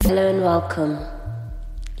Hello and welcome.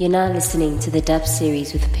 You're now listening to the dub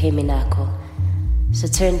series with Peminako. So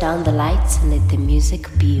turn down the lights and let the music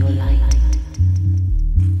be your light.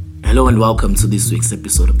 Hello and welcome to this week's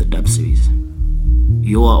episode of the dub series.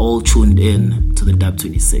 You are all tuned in to the Dub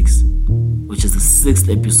 26, which is the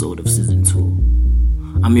 6th episode of season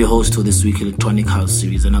 2. I'm your host for this week's electronic house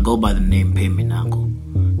series and I go by the name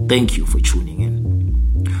Peminako. Thank you for tuning in.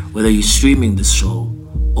 Whether you're streaming this show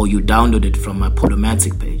or you download it from my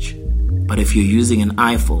Podomatic page, but if you're using an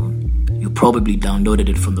iPhone, you probably downloaded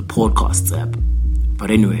it from the podcasts app.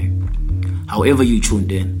 But anyway, however you tuned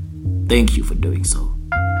in, thank you for doing so.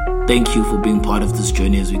 Thank you for being part of this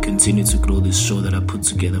journey as we continue to grow this show that I put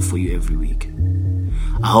together for you every week.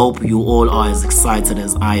 I hope you all are as excited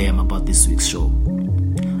as I am about this week's show.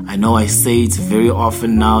 I know I say it very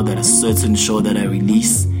often now that a certain show that I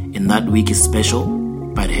release in that week is special,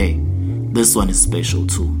 but hey, this one is special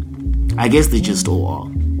too. I guess they just all are.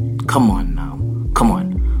 Come on now, come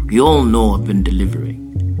on. We all know I've been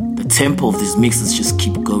delivering. The tempo of these mixes just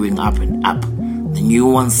keep going up and up. The new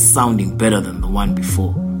one's sounding better than the one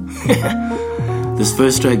before. This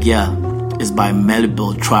first track here is by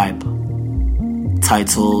Malbetrieb,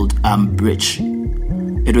 titled Brecht.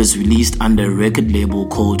 It was released under a record label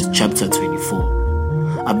called Chapter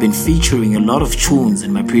 24. I've been featuring a lot of tunes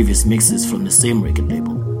in my previous mixes from the same record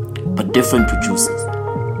label, but different producers.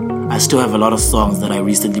 I still have a lot of songs that I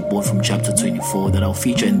recently bought from Chapter 24 that I'll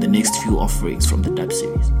feature in the next few offerings from the dub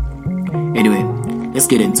series. Anyway, let's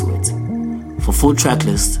get into it. For full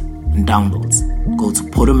tracklist and downloads, go to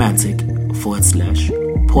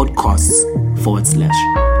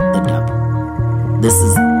Podomatic/podcasts/the dub. This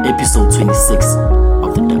is episode 26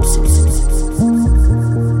 of the dub series.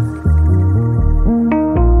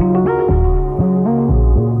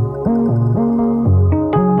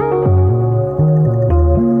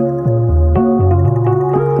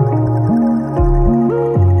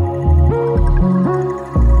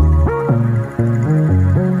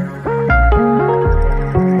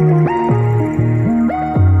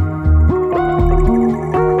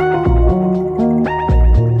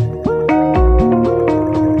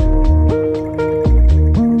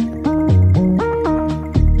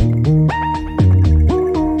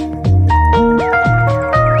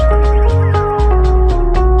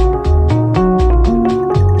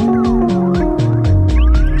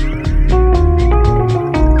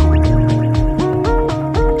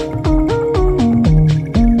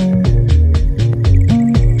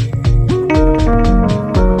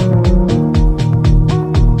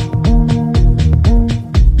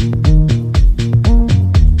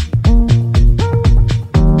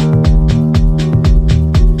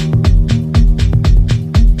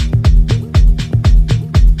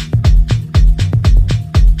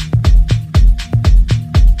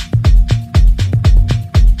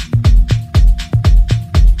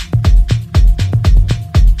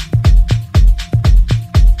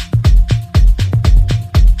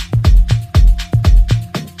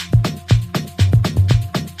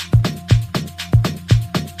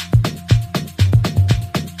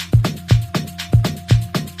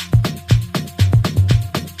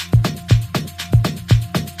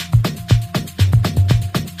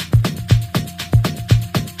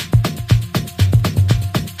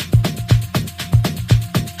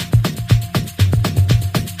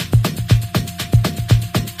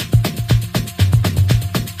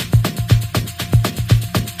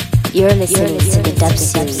 You're listening to the dub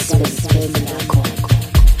series with Peminako.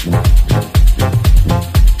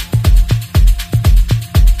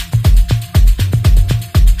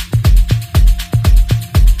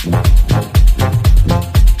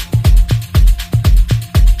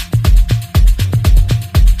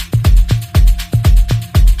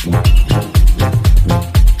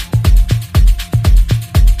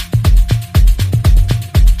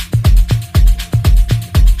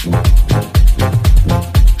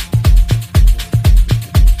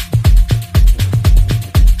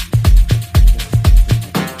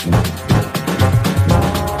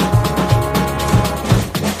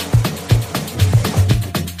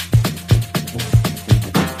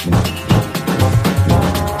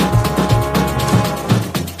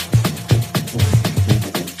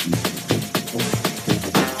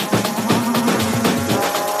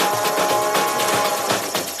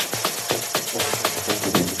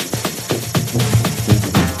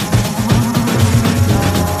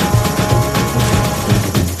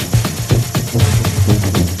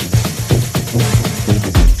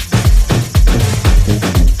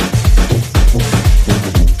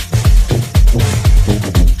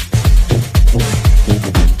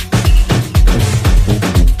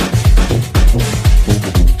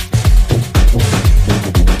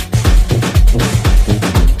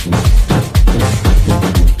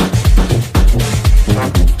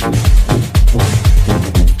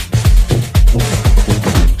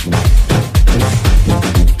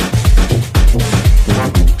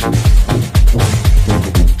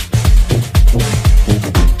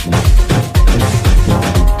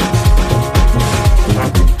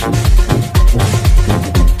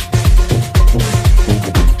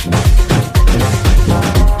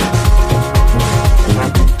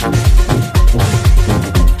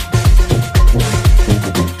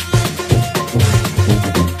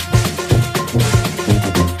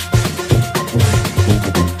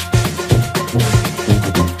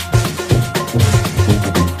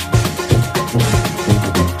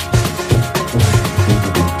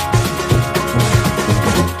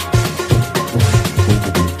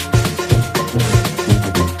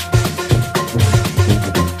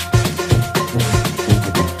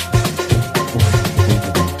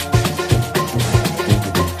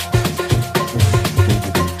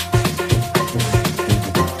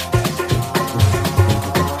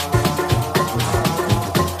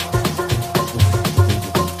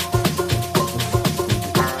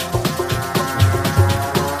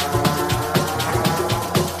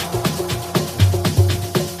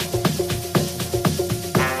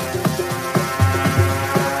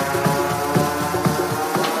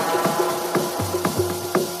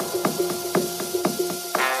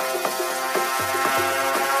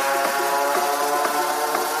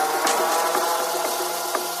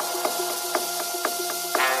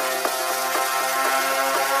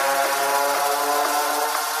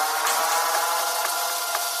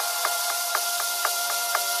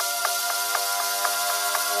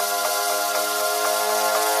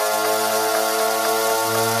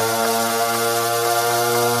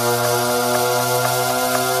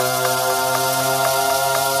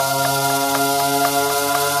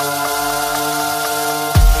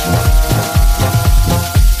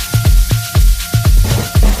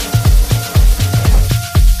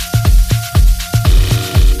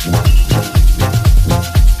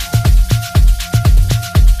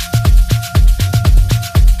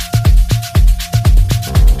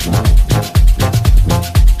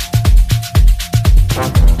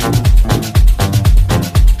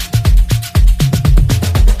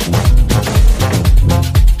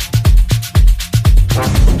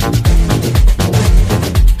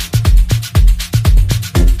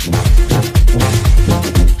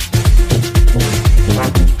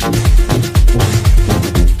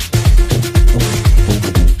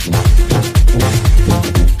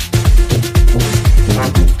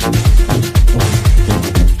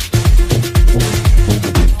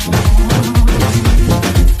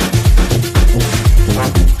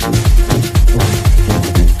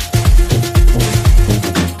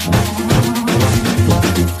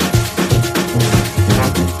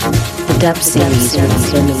 Dub Series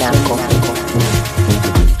with Blanc.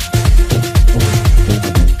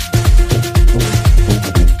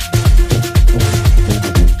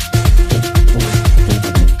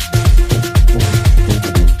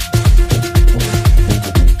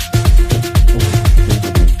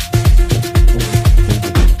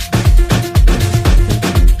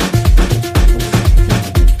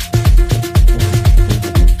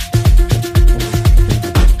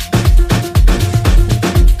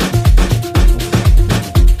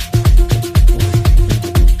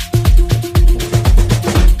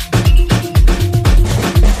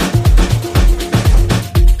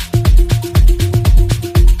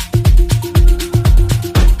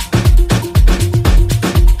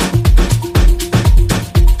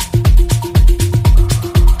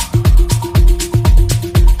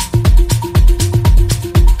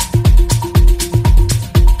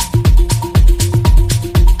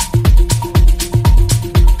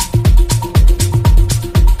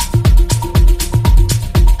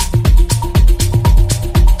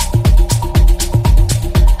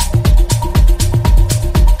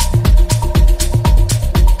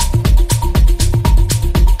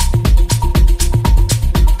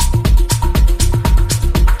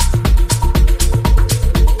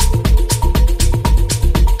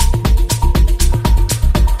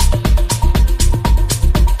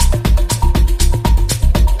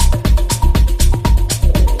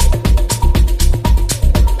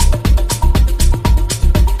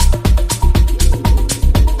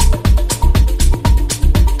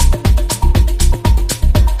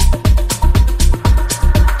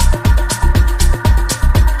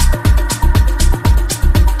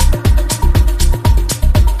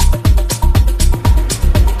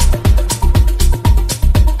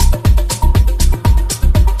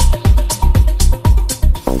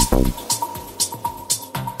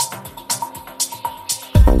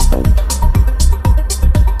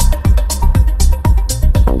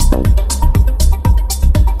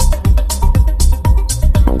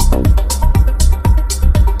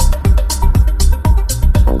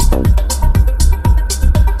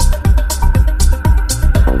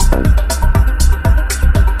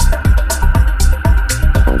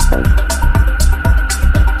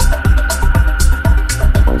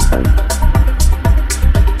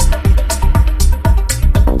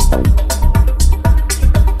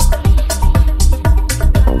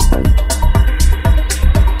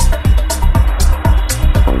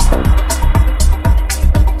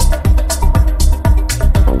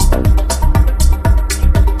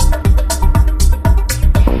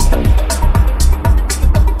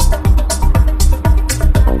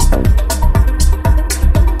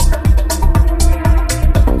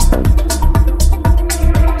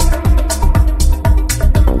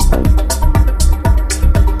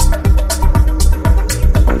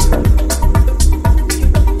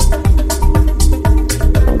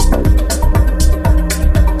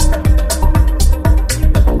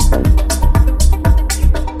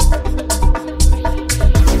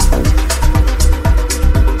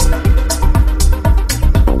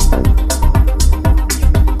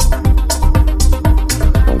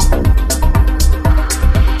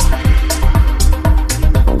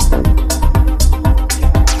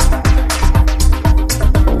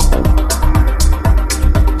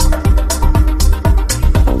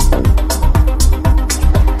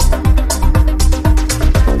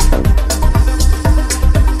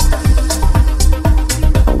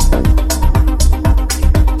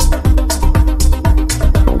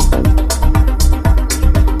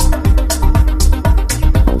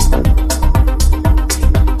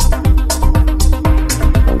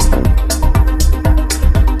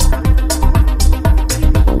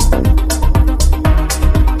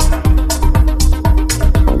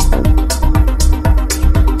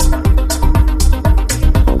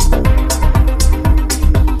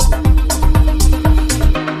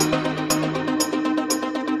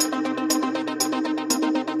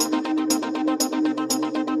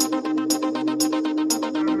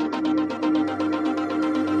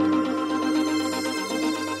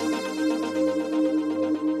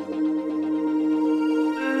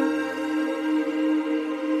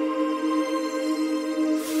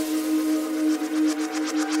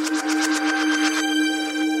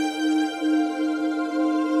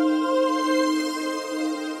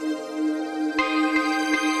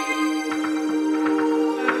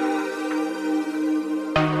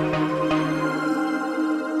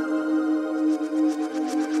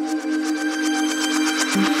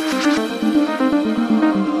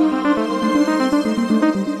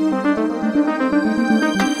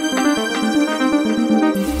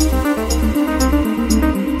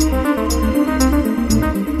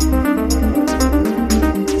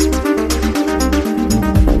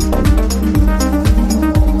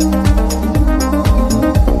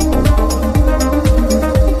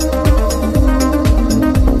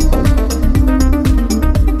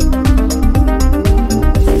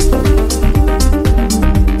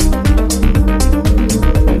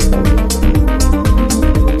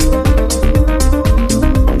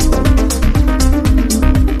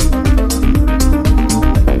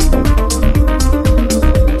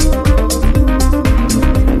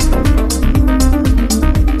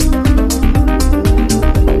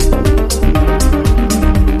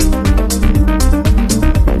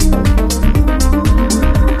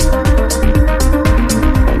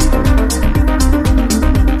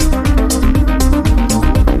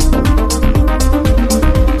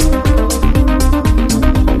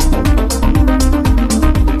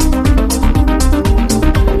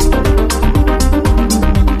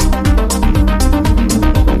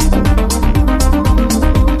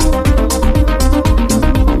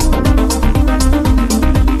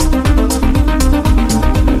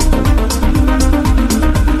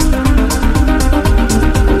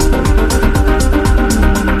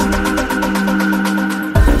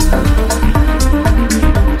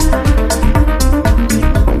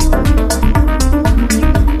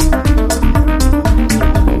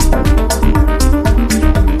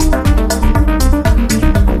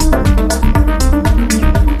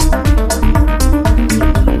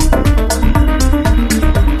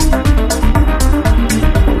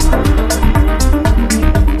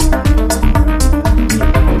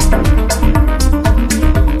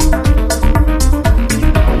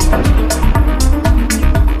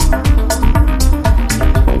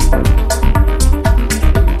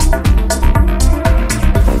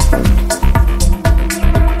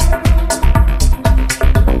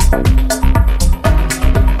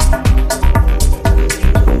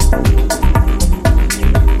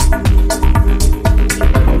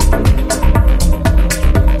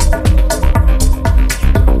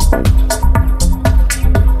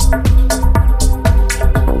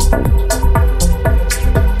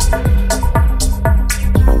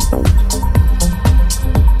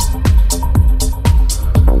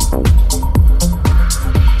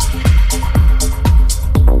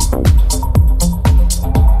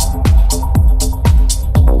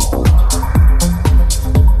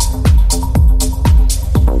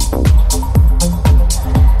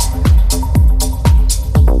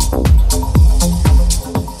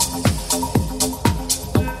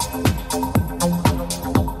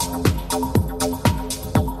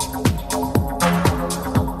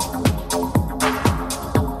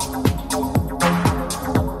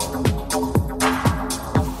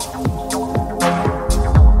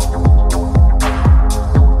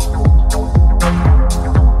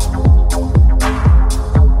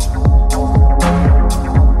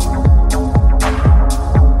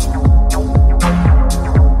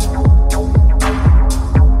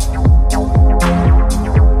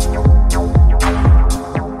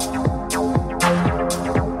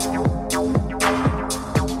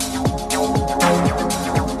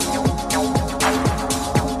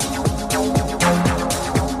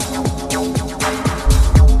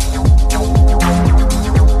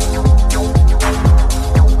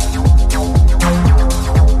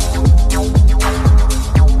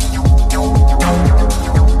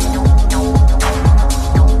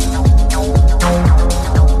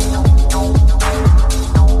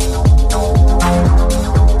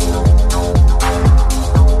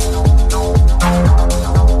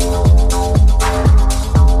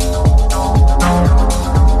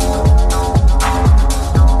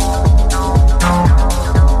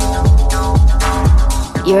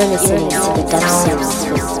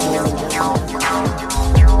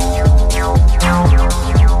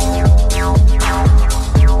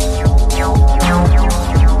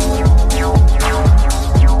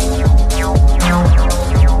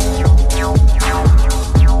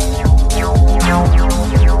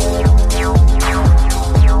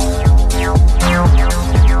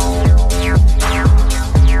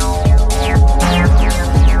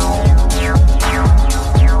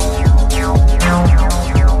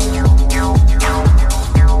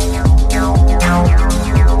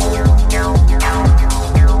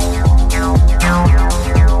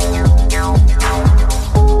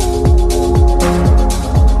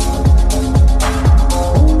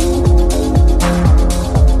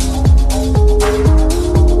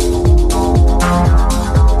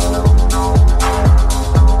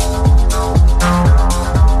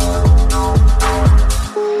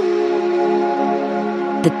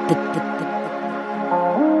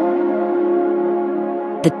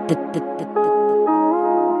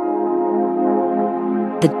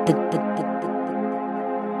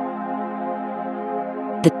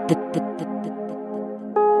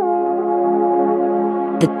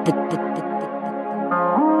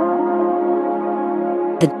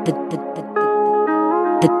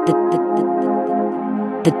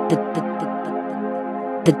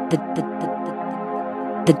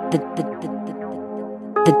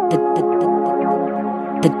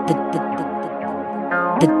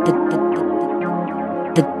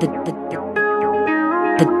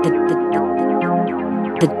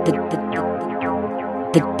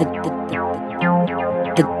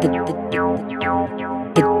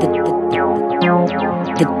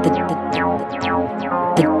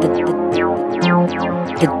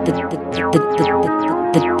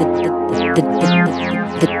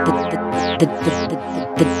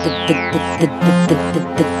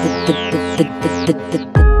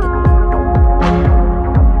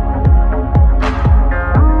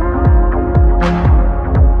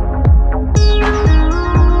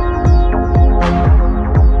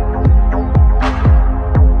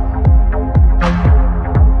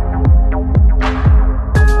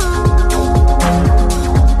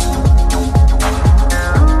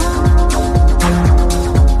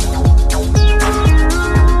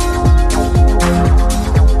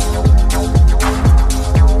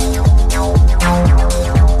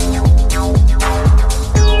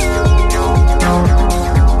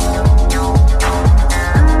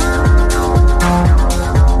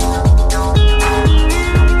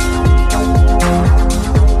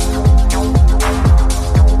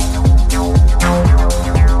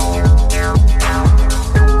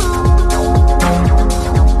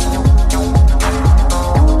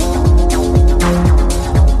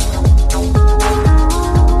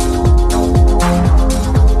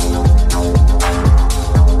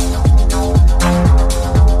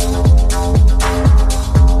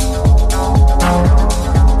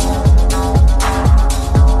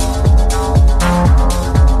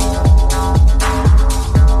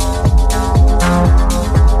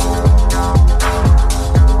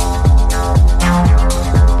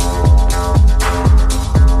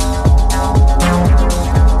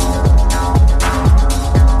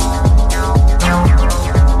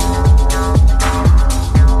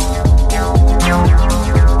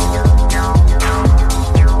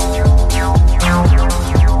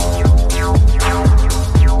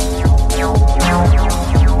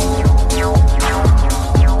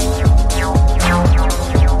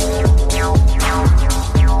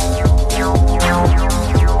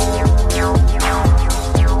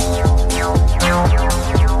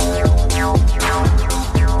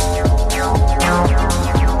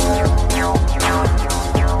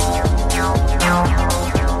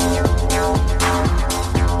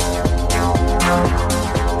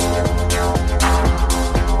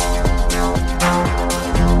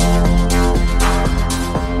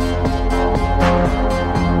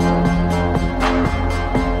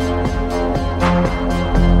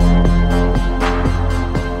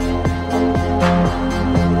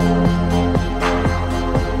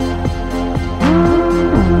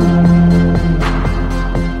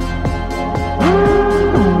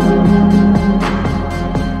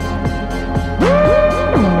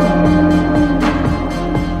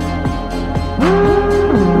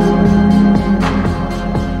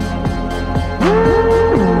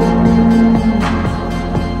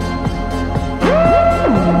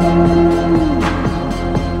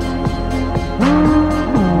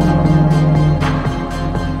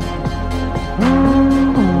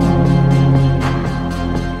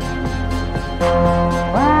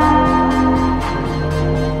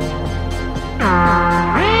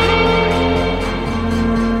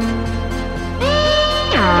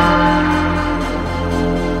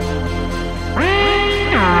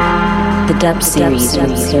 Dub series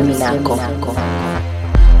with Blanc.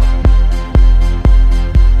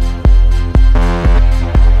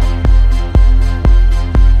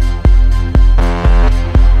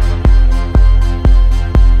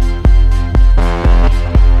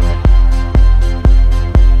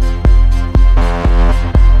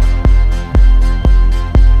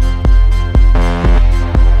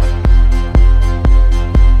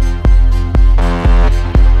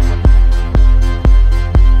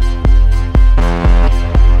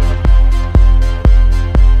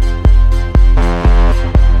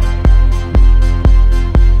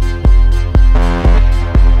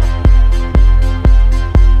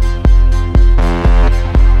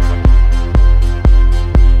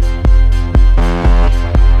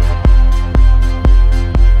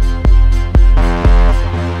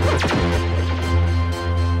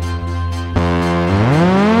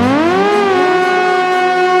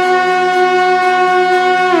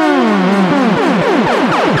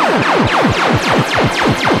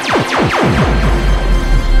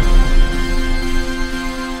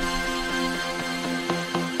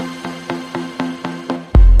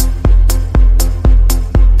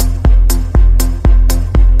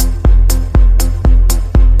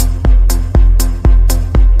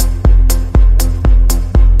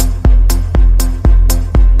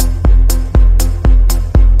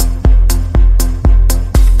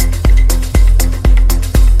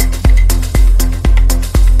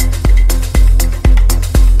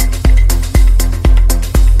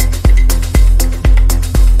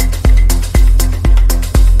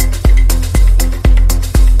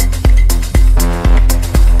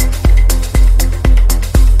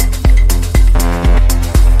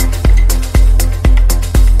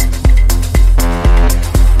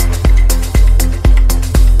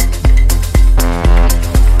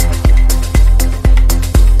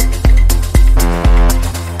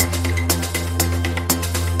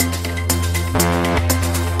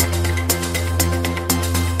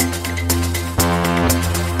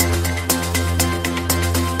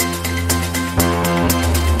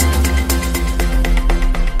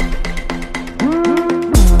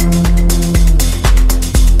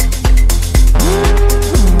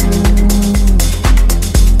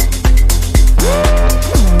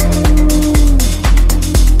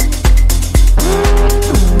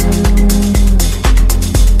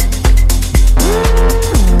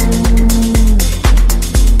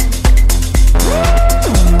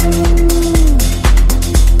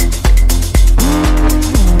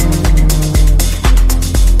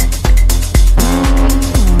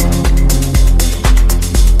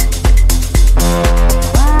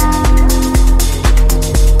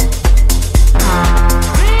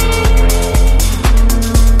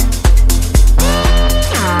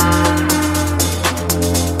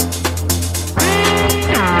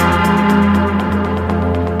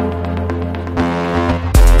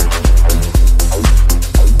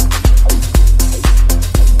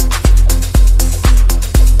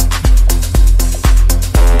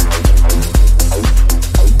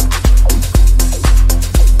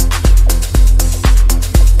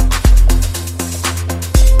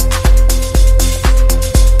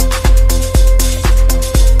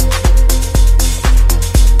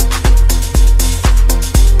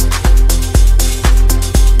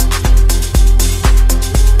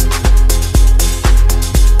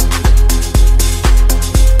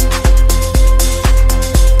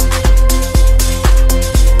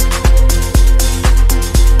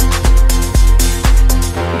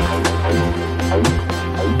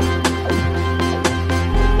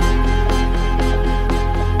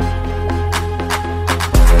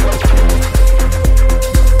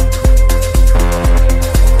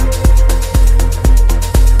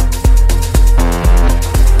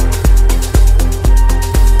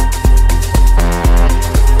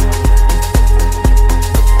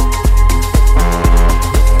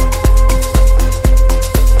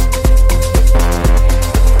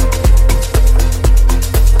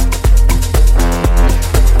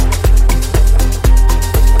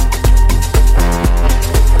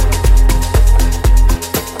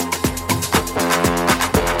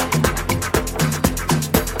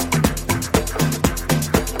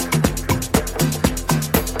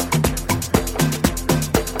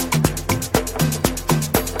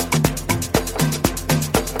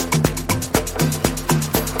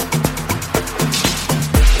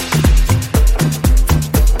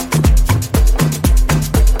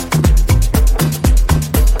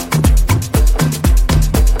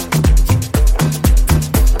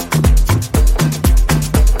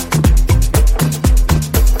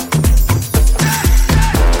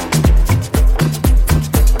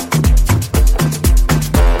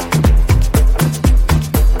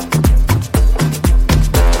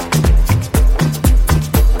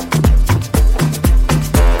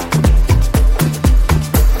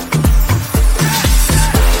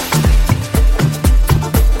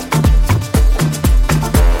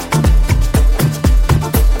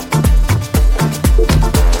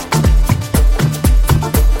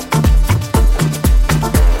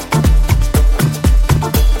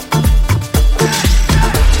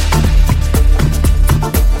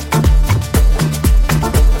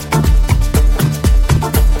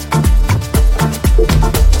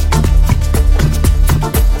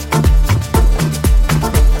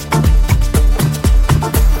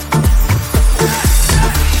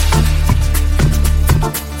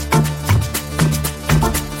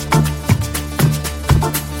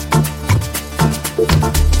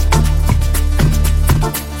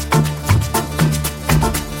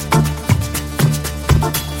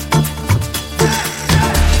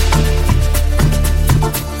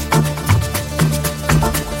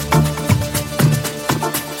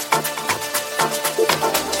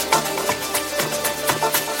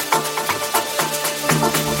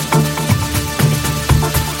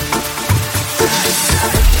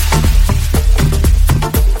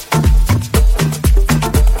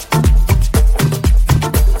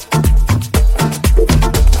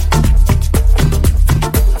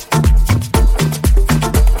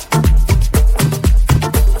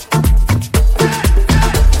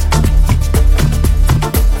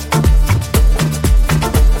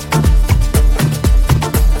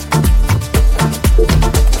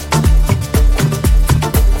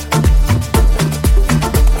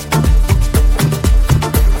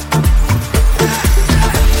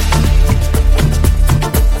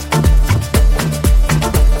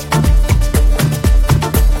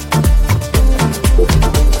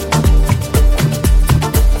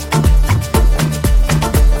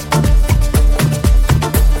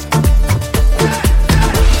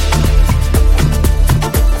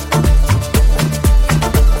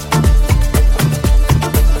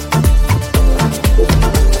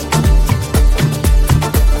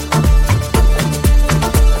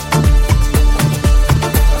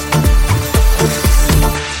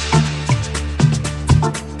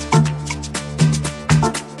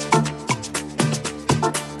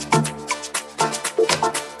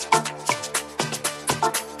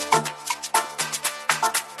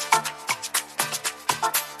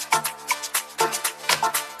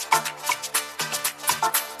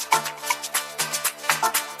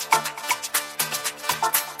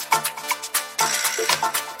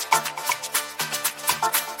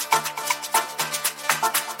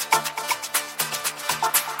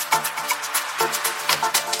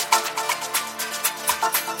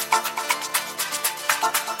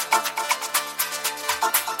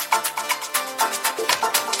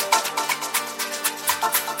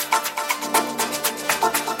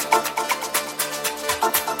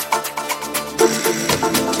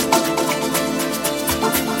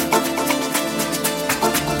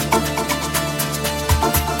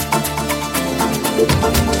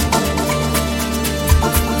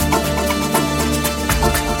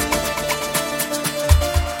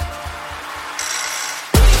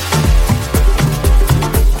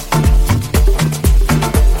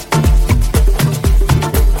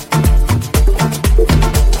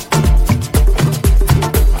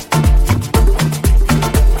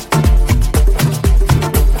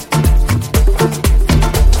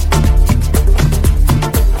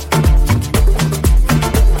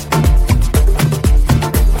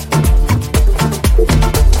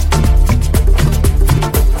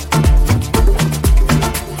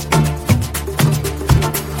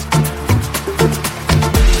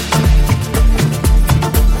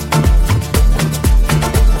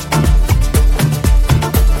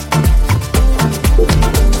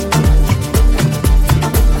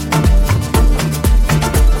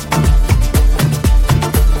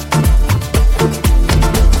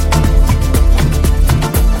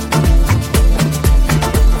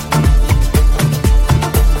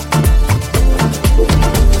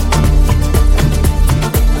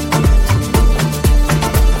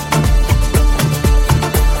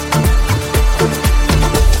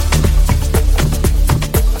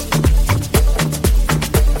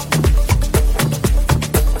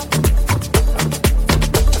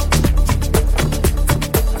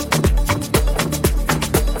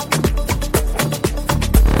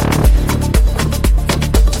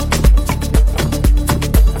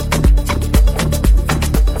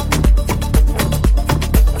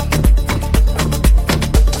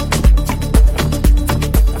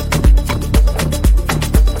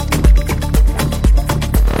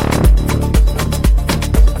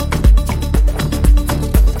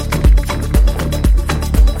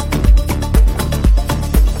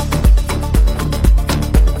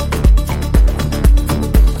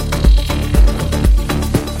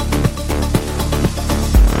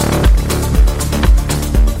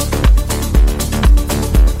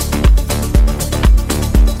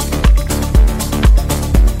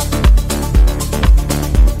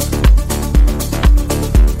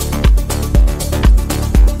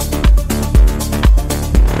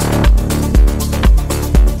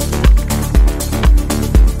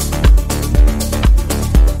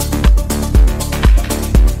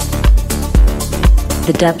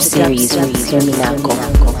 the dub series with Blanc.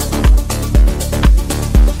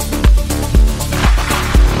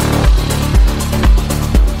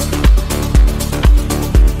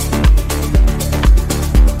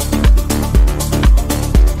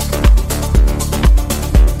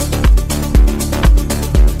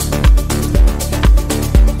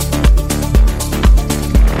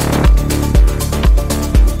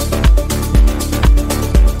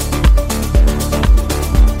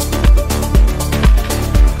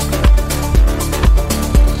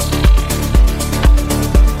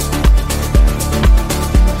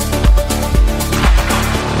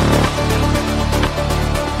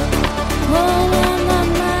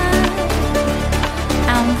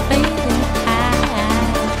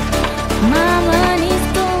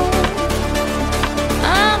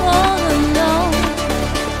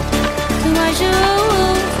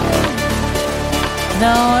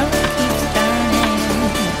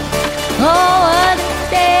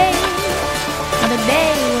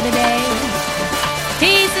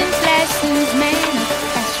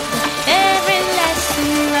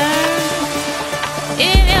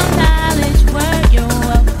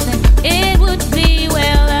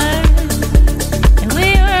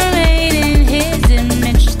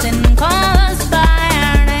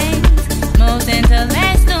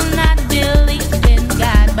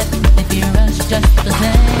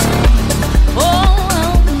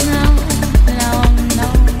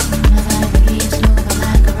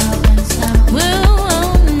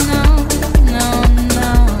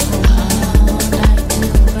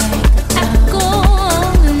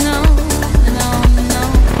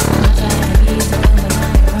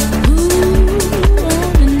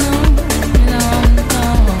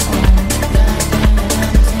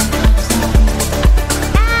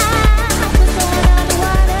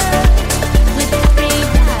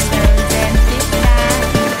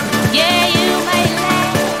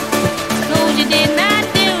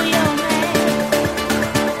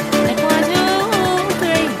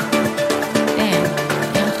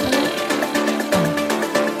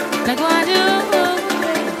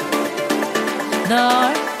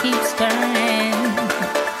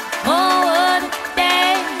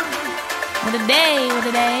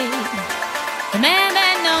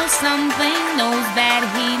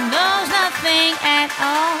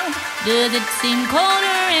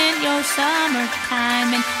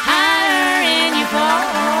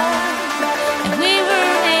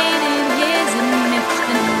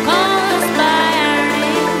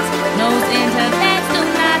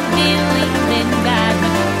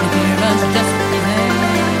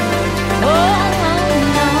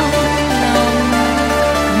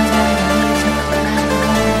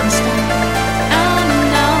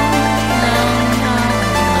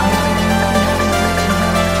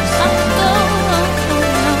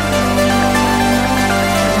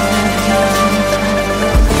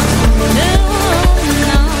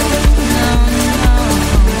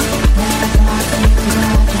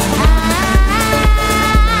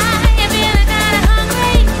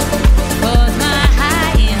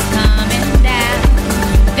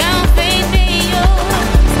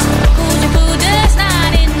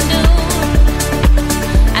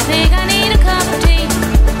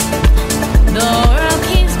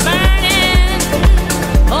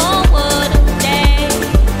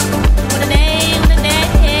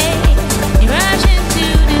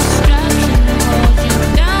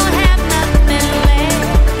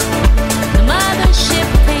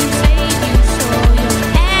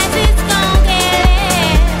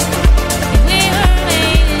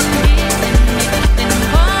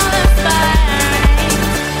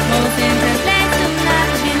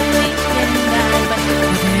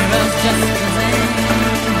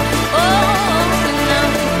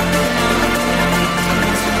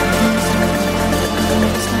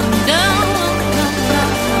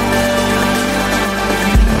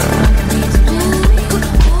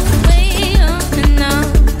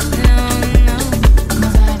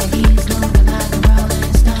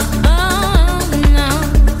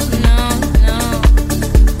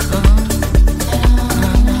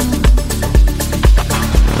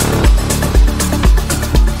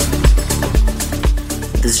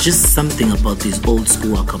 Just something about these old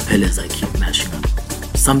school acapellas I keep mashing up.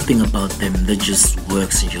 Something about them that just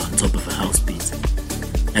works you on top of a house beat.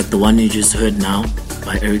 Like the one you just heard now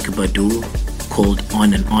by Erykah Badu called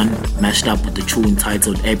On and On, mashed up with the tune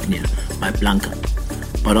titled Apneia by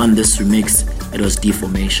BLANCAh. But on this remix, it was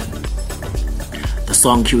Deformation. The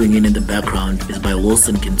song queuing in the background is by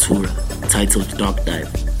Wilson Kentura, titled Dark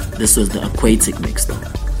Dive. This was the Aquatic mix though.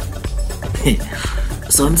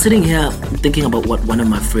 So I'm sitting here thinking about what one of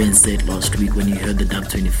my friends said last week when he heard the Dub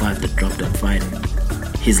 25 that dropped on Friday.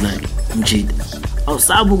 he's like, Mjid,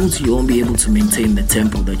 awusabi you won't be able to maintain the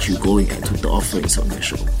tempo that you're going at with the offerings on the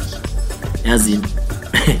show. As in,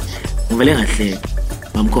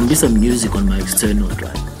 I'm composing music on my external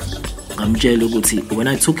drive. When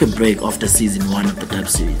I took a break after season 1 of the dub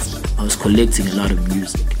series, I was collecting a lot of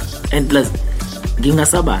music. And plus,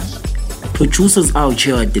 producers out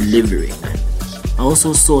here are delivering. I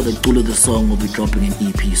also saw that Tulu the song will be dropping an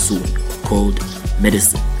EP soon called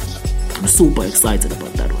Medicine. I'm super excited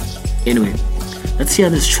about that one. Anyway, let's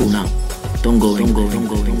hear this tune now. Don't go.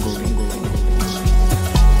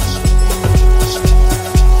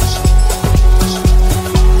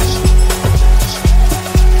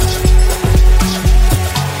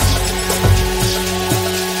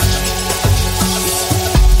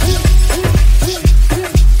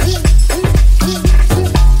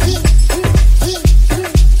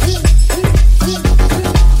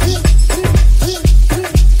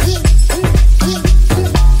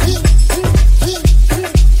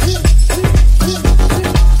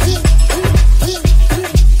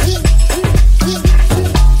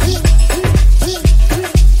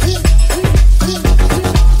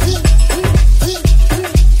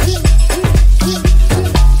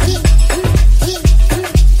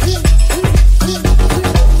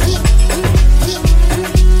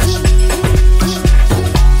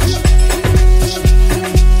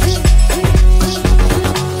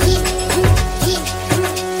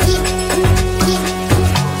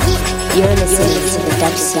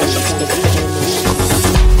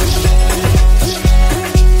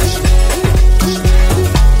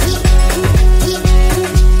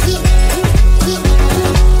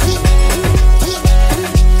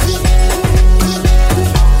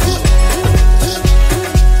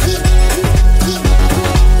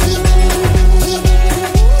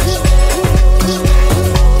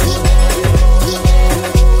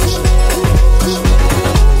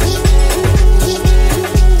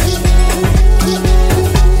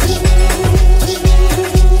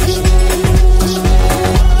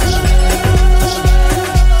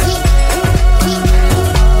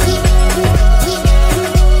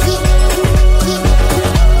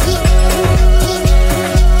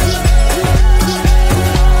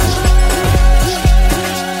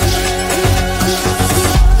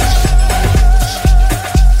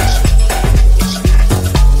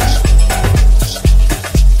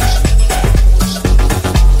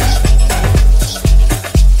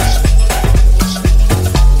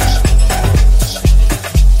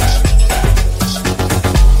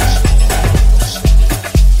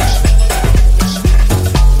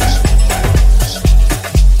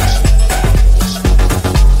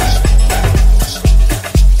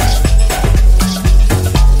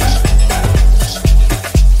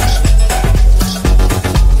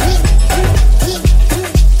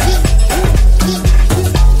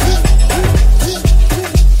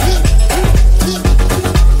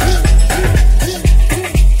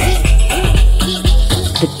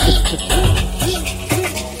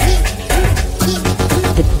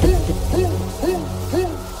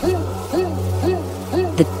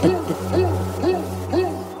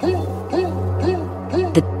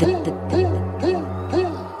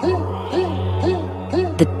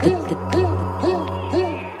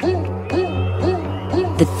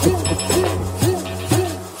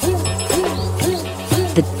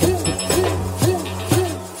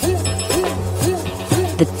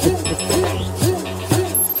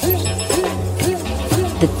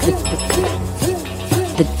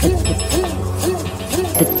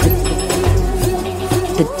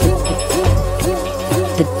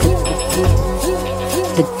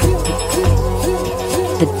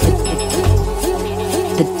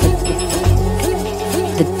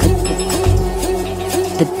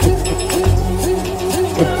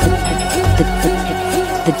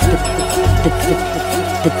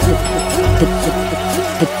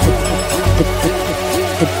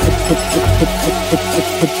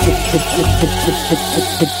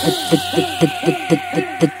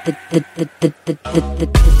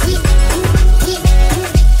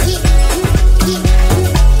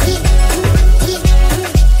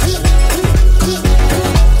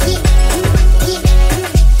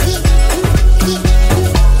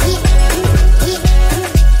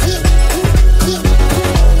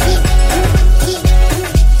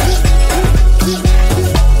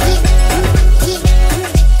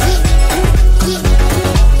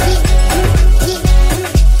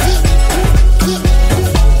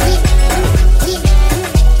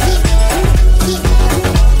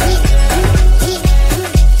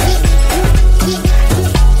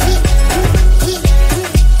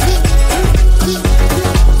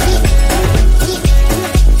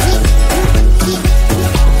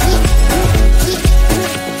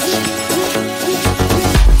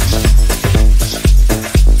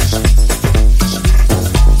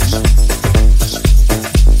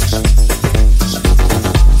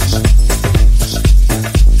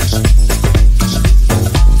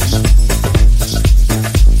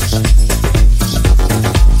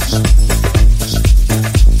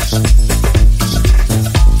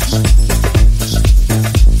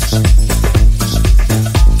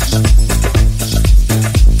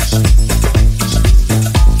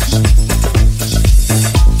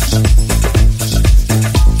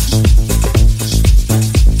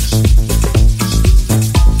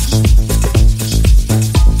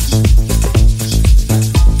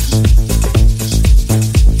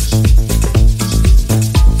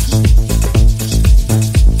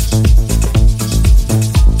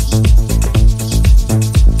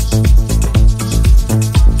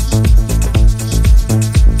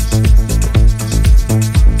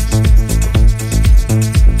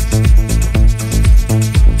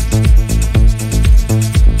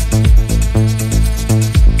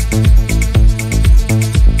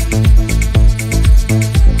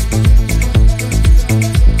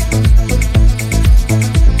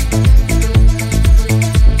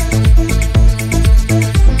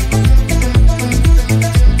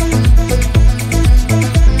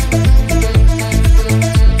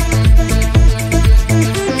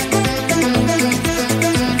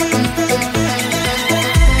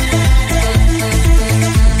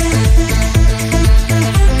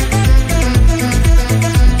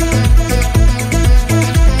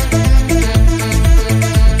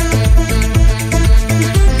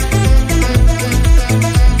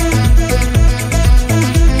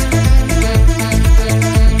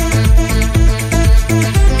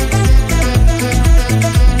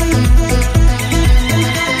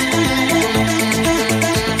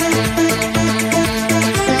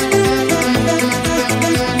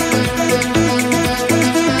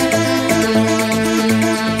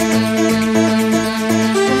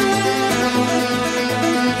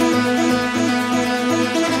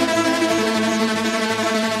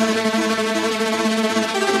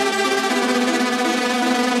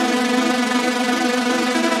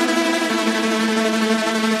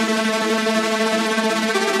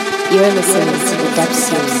 You're listening to the Depth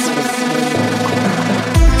Series with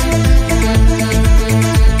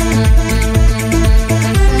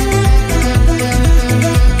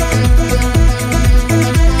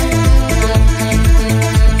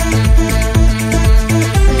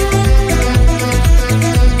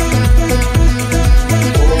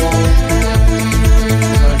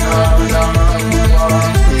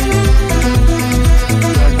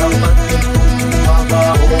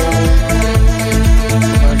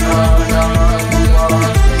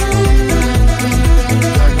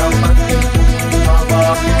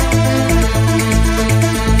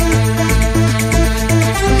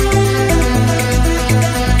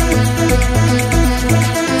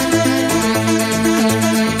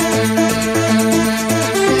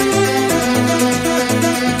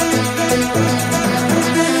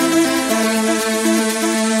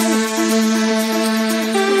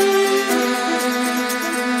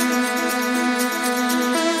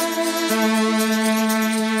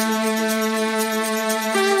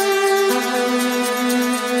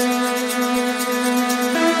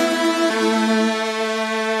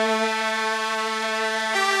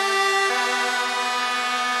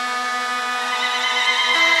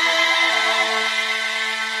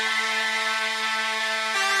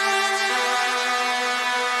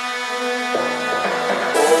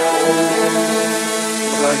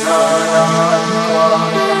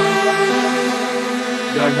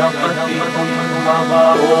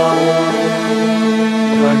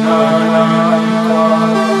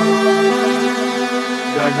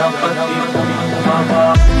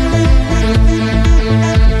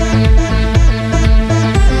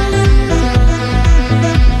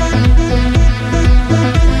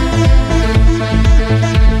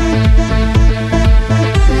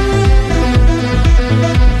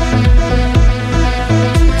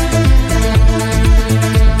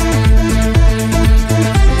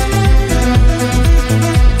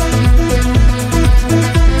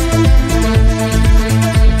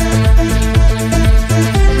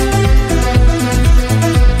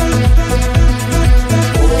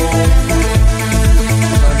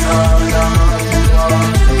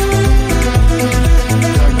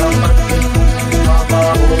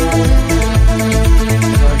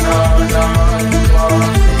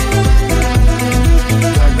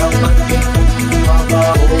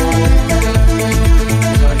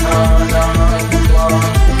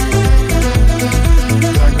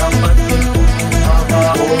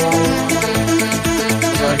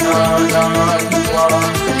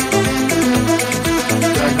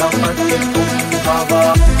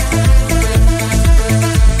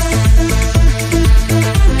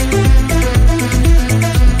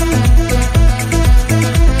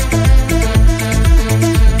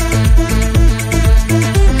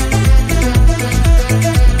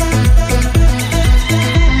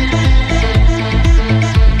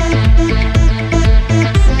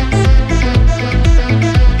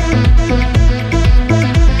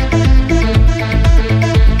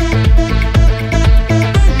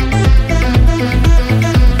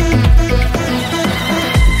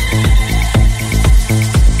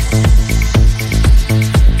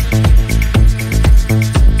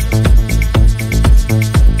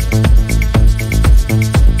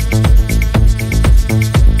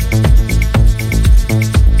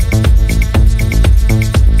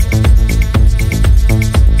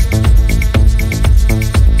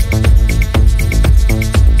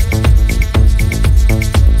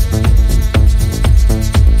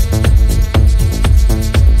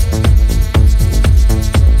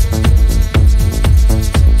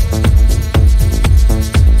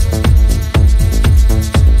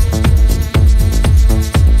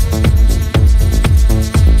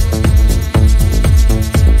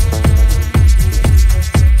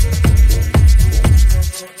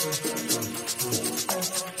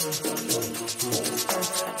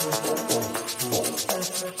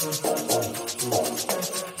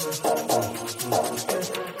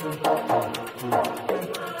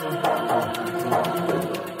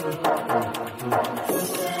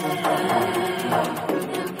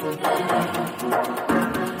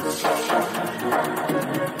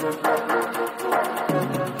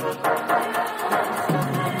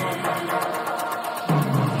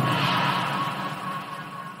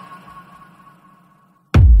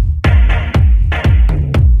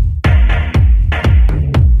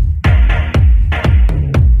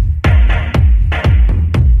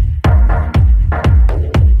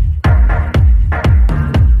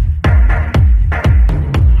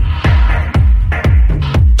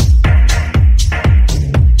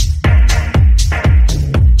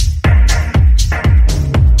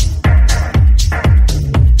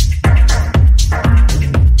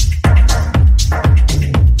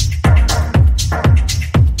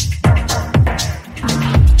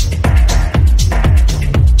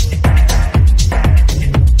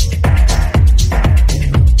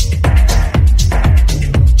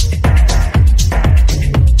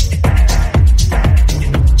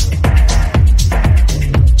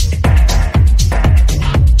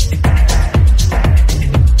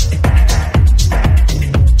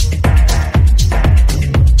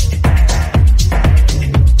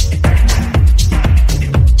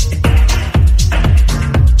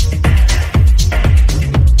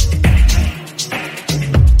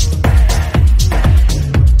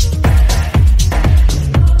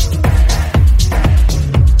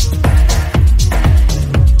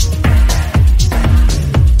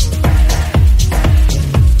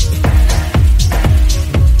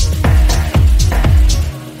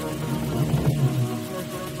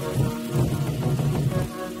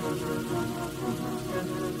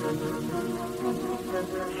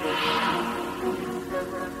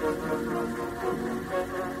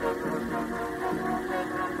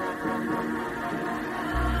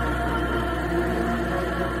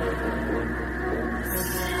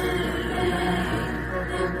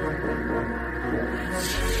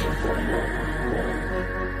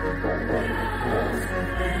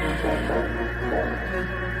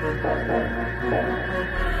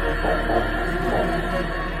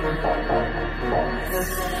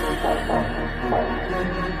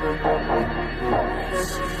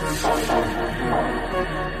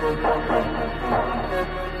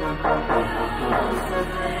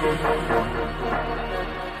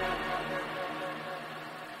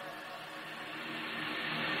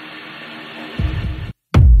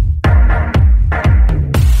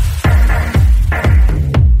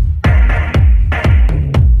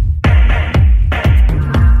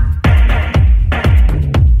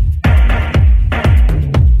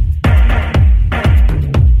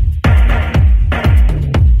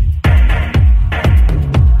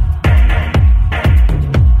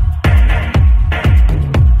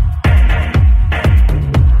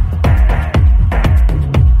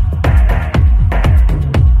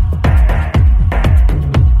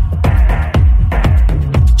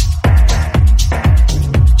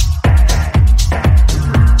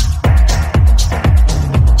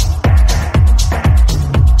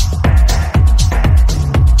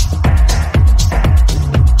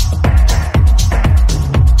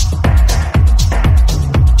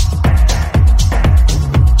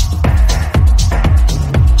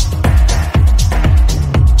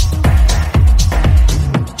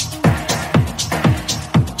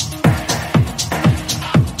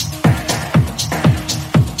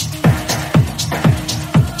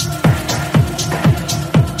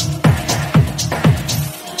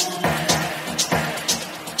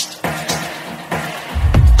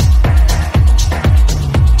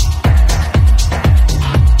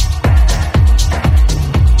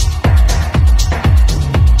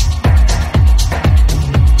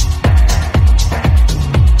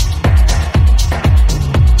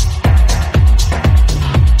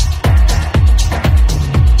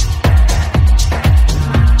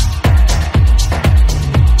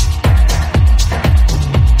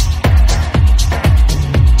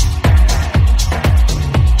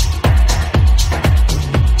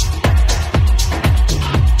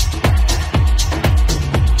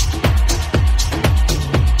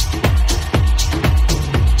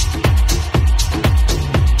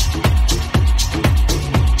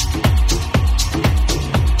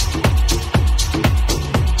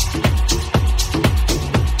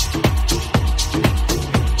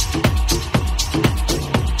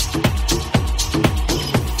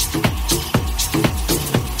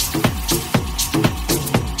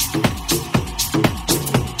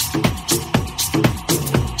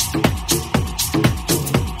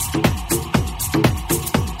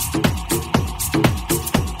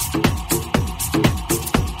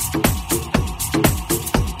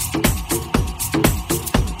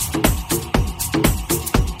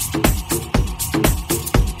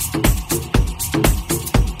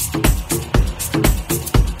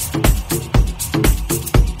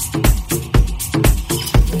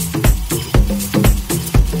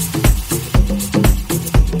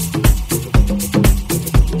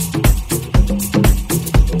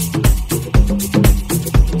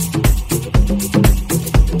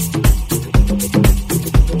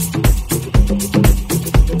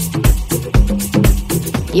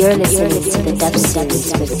You're listening to the Dub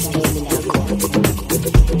Series with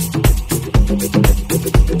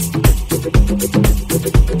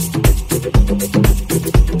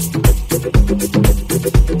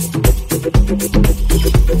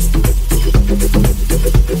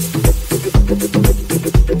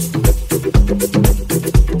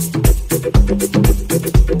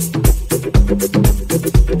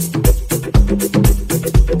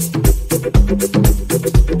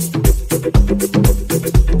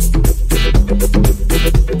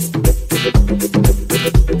Algo.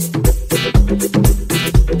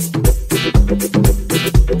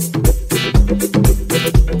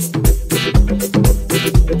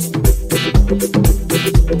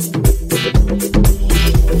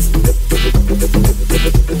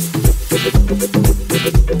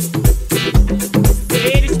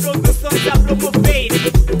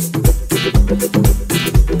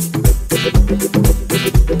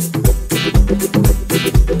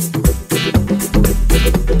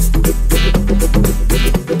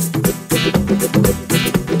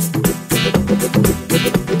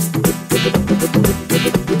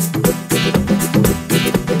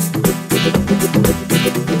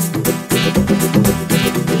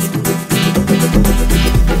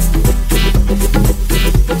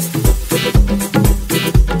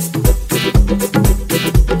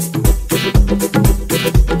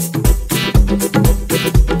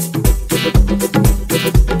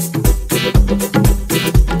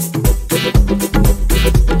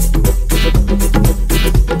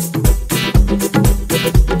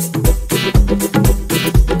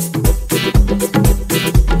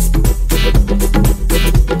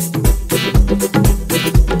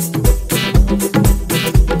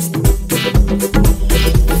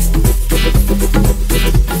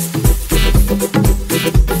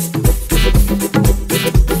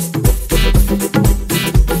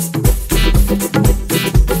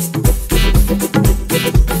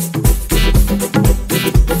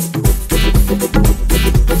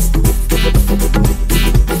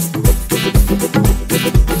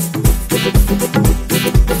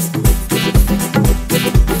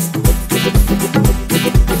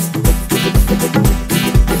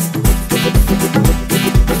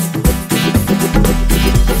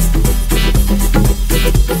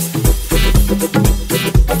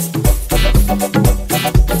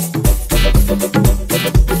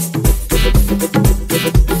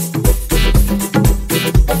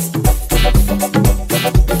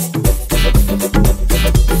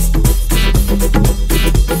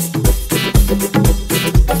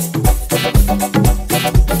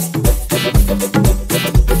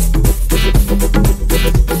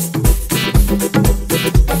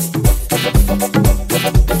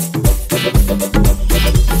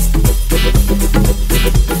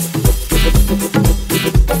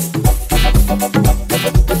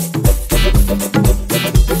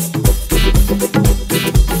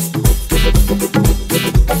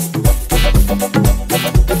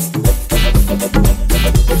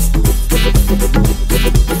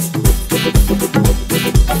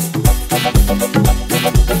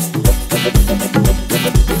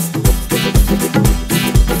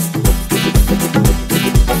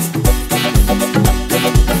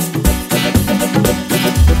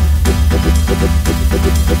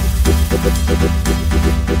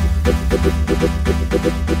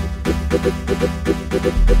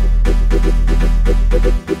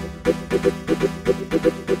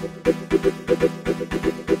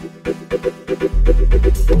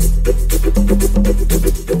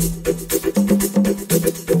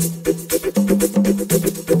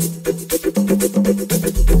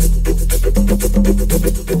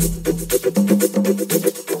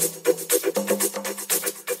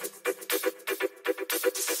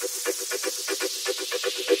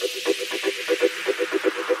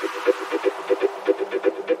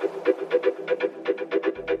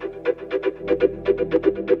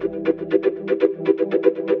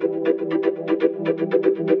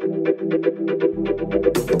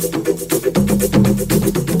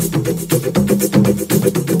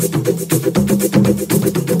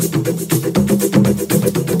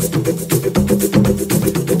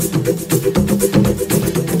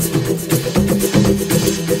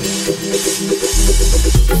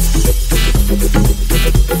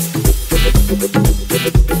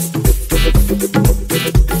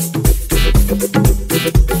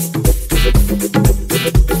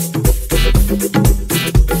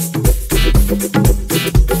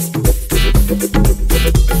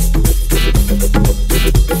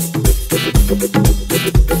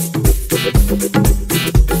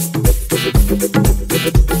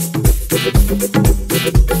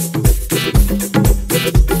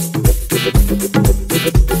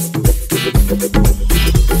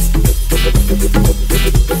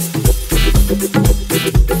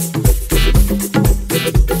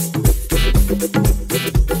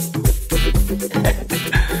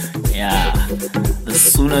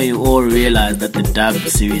 That the dub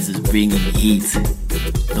series is bringing heat,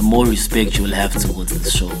 the more respect you will have towards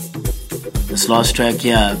this show. This last track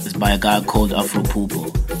here is by a guy called Afro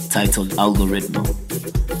Pupo, titled Algo Ritmo.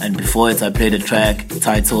 And before it I played a track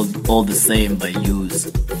titled All the Same by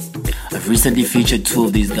YEUZ. I've recently featured two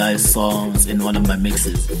of these guys' songs in one of my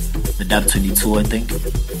mixes, the Dub 22 I think.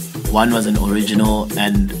 One was an original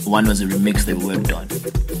and one was a remix they worked on.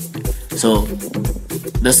 So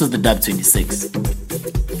this was the Dub 26.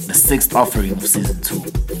 The sixth offering of season 2.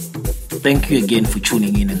 Thank you again for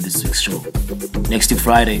tuning in this week's show. Next week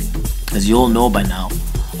Friday, as you all know by now,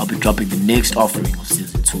 I'll be dropping the next offering of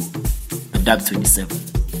season 2, the Dub 27.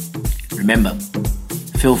 Remember,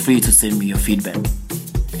 feel free to send me your feedback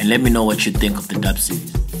and let me know what you think of the Dub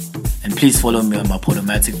series. And please follow me on my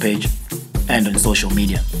Podomatic page and on social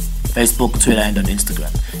media, Facebook, Twitter and on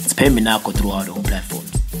Instagram. It's BLANCAH throughout all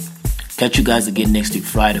platforms. Catch you guys again next week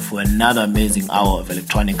Friday for another amazing hour of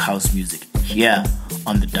electronic house music here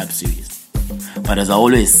on the Dub series. But as I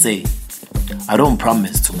always say, I don't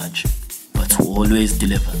promise too much, but to always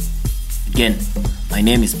deliver. Again, my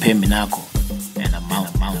name is BLANCAH and I'm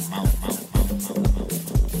out.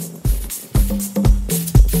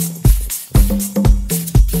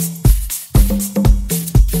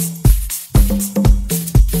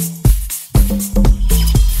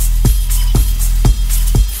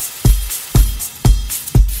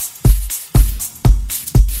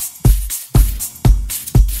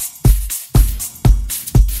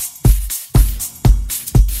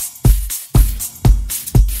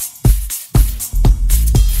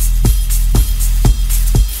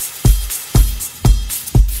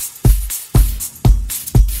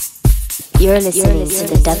 You're listening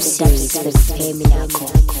to the Dub series with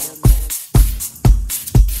BLANCAH.